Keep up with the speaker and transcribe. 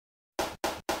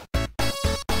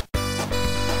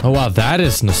Oh wow, that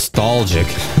is nostalgic.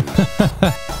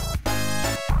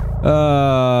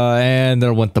 And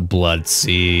there went the blood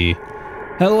sea.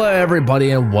 Hello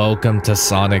everybody and welcome to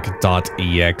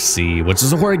Sonic.EXE, which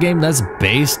is a horror game that's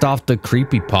based off the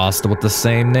creepypasta with the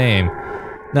same name.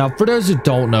 Now, for those who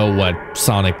don't know what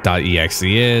Sonic.EXE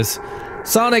is,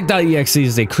 Sonic.EXE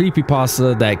is a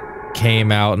creepypasta that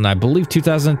came out in, I believe,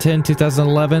 2010,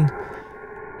 2011.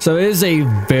 So it is a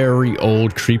very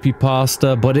old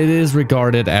creepypasta, but it is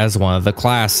regarded as one of the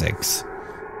classics.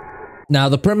 Now,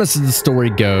 the premise of the story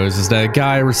goes is that a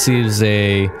guy receives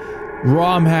a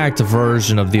ROM hacked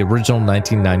version of the original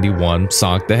 1991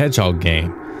 Sonic the Hedgehog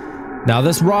game. Now,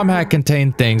 this ROM hack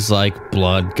contained things like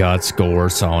blood, guts, gore,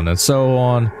 so on and so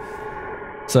on.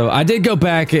 So I did go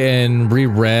back and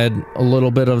reread a little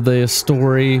bit of the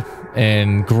story,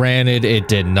 and granted, it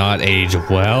did not age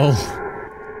well.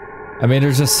 I mean,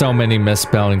 there's just so many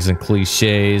misspellings and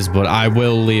cliches, but I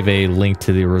will leave a link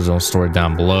to the original story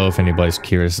down below if anybody's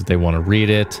curious if they want to read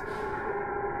it.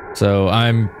 So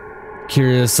I'm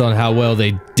curious on how well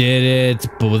they did it,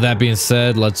 but with that being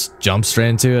said, let's jump straight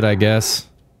into it, I guess.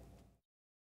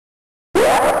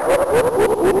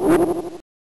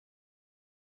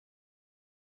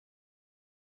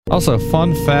 Also,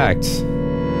 fun fact,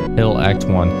 Hill Act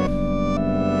 1.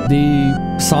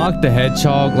 The Sonic the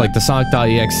Hedgehog, like the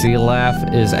Sonic.EXE laugh,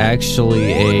 is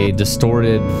actually a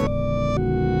distorted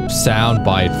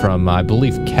soundbite from, I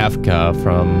believe, Kefka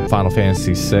from Final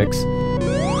Fantasy VI.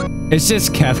 It's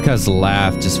just Kefka's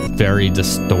laugh, just very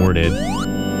distorted.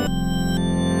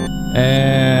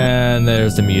 And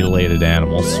there's the mutilated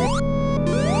animals.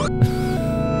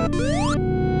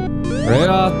 Right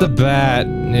off the bat,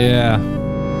 yeah.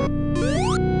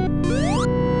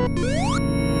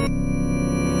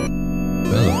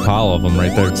 There's a pile of them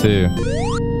right there, too.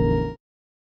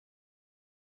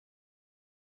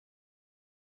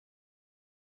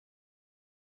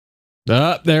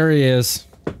 Ah, there he is.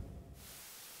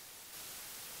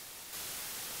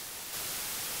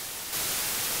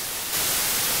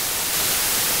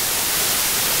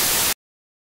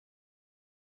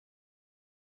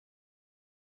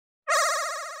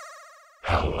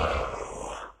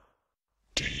 Hello.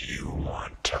 Do you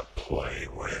want to play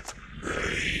with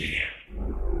me?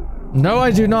 No,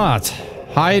 I do not.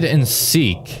 Hide and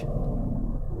seek.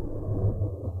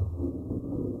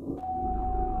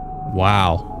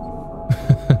 Wow.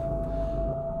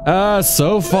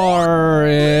 So far,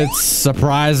 it's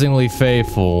surprisingly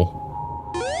faithful.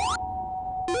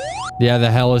 Yeah,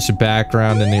 the hellish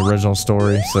background in the original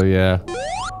story, so yeah.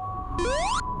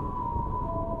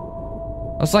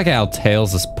 Looks like how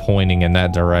Tails is pointing in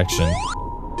that direction.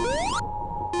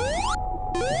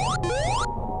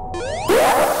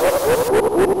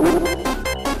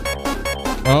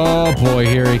 Oh boy,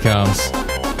 here he comes.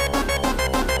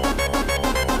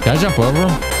 Can I jump over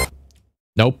him?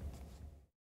 Nope.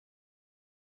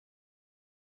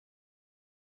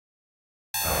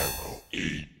 I will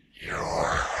eat your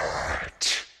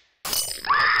heart.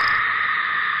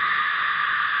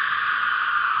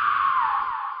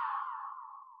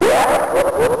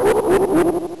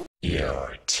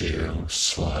 You're too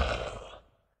slow.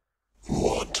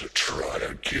 Want to try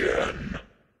again?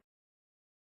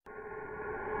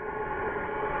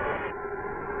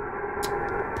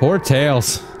 Poor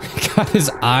Tails. Got his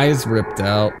eyes ripped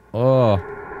out. Oh.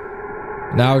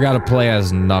 Now I gotta play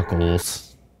as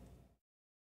Knuckles.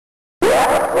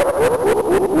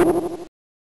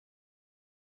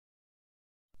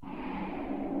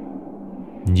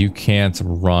 You can't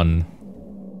run.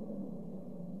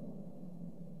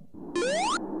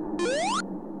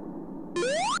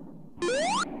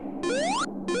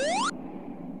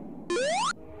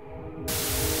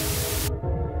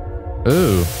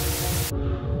 Ooh.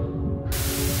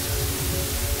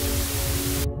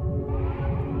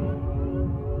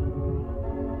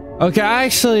 Okay,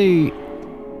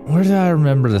 where did I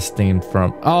remember this theme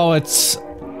from? Oh,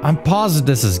 I'm positive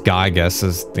this is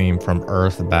Gygas's theme from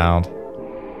Earthbound.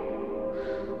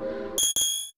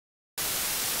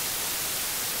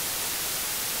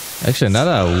 Actually, now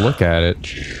that I look at it.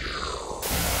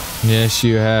 Yes,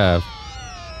 you have.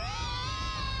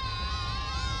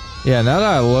 Yeah, now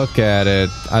that I look at it,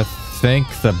 I think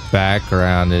the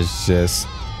background is just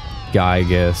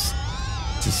Gygas,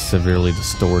 just severely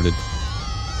distorted.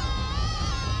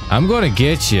 I'm gonna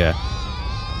get you.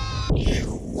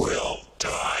 You will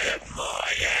die at my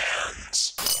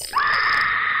hands.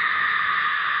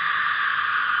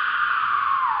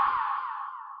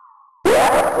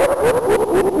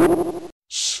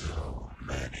 So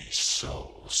many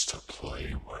souls to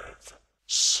play with.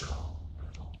 So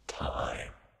little time.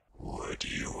 Would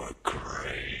you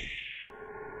agree?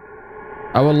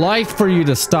 I would like for you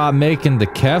to stop making the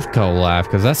Kefko laugh,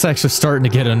 because that's actually starting to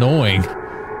get annoying.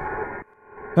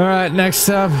 Alright, next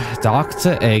up,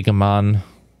 Dr. Eggman.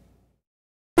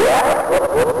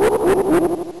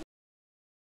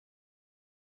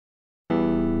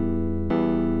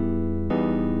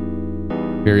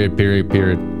 Period, period,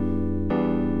 period.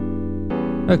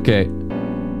 Okay.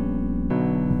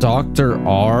 Dr.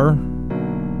 R?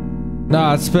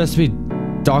 Nah, it's supposed to be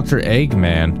Dr.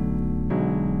 Eggman.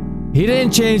 He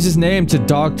didn't change his name to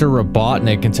Dr.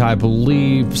 Robotnik until I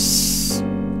believe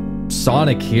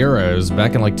Sonic Heroes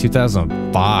back in like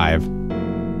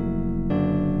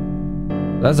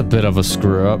 2005. That's a bit of a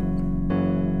screw up.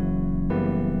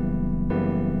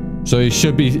 So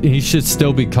he should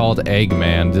still be called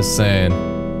Eggman, just saying.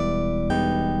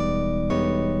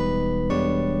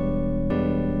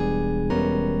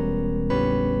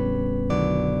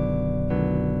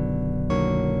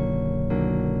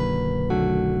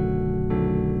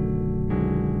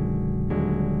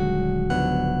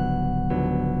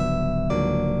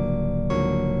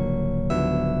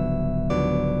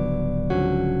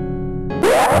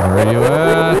 Where are you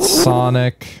at,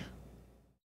 Sonic?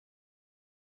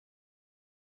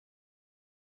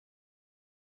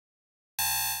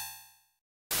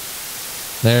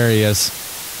 There he is.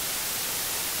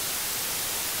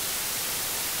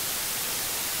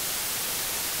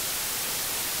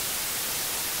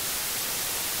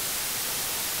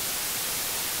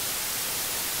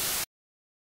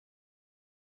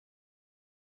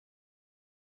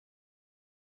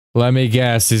 Let me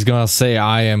guess, he's gonna say,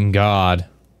 I am God.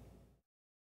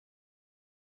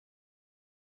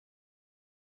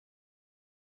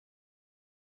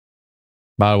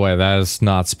 By the way, that is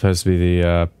not supposed to be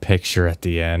the picture at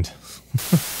the end.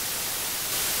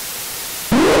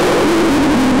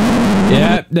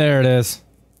 Yep, there it is.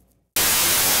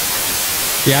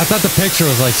 Yeah, I thought the picture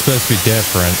was like supposed to be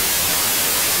different.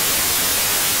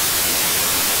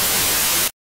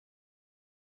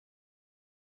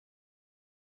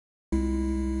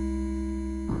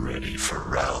 Ready for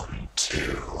round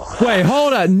 2. Wait,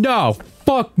 hold on. No.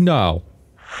 Fuck no.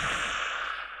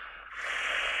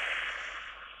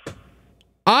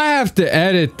 I have to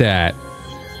edit that.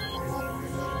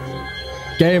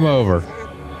 Game over.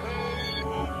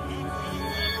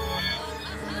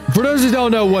 For those who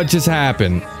don't know what just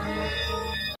happened,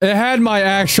 it had my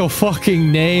actual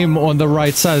fucking name on the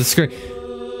right side of the screen.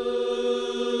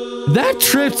 That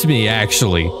tripped me,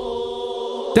 actually.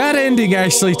 That ending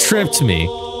actually tripped me.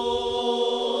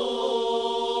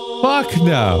 Fuck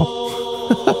no.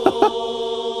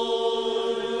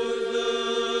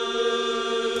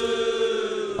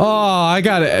 Oh, I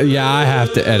gotta... Yeah, I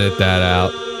have to edit that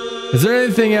out. Is there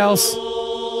anything else?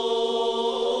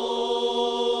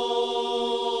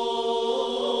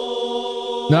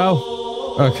 No?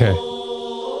 Okay.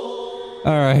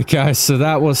 Alright, guys, so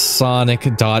that was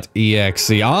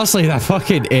Sonic.EXE. Honestly, that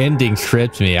fucking ending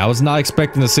tripped me. I was not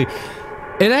expecting to see...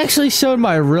 It actually showed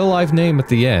my real-life name at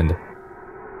the end.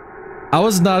 I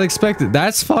was not expecting...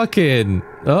 That's fucking...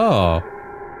 Oh...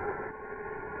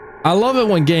 I love it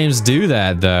when games do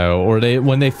that, though, or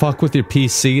when they fuck with your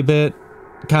PC a bit,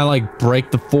 kind of like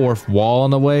break the fourth wall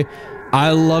in a way.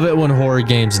 I love it when horror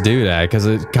games do that, because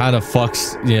it kind of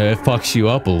fucks, you know, it fucks you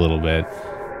up a little bit.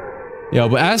 You know,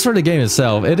 but as for the game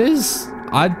itself,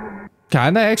 I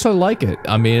kind of actually like it.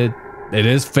 I mean, it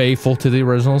is faithful to the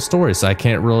original story, so I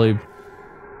can't really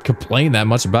complain that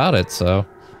much about it, so.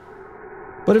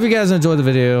 But if you guys enjoyed the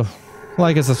video,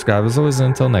 like and subscribe as always, and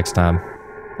until next time,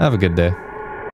 have a good day.